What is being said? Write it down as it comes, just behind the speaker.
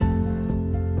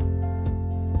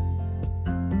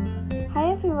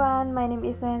Hi everyone, my name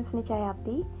is Noyan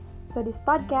Snichayati. So this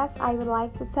podcast I would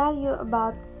like to tell you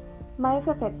about my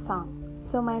favorite song.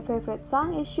 So my favorite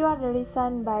song is You Are the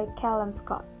Reason by Callum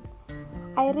Scott.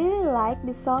 I really like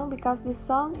this song because this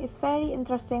song is very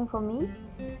interesting for me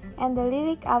and the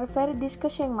lyrics are very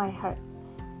discussing my heart.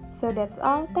 So that's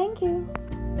all, thank you.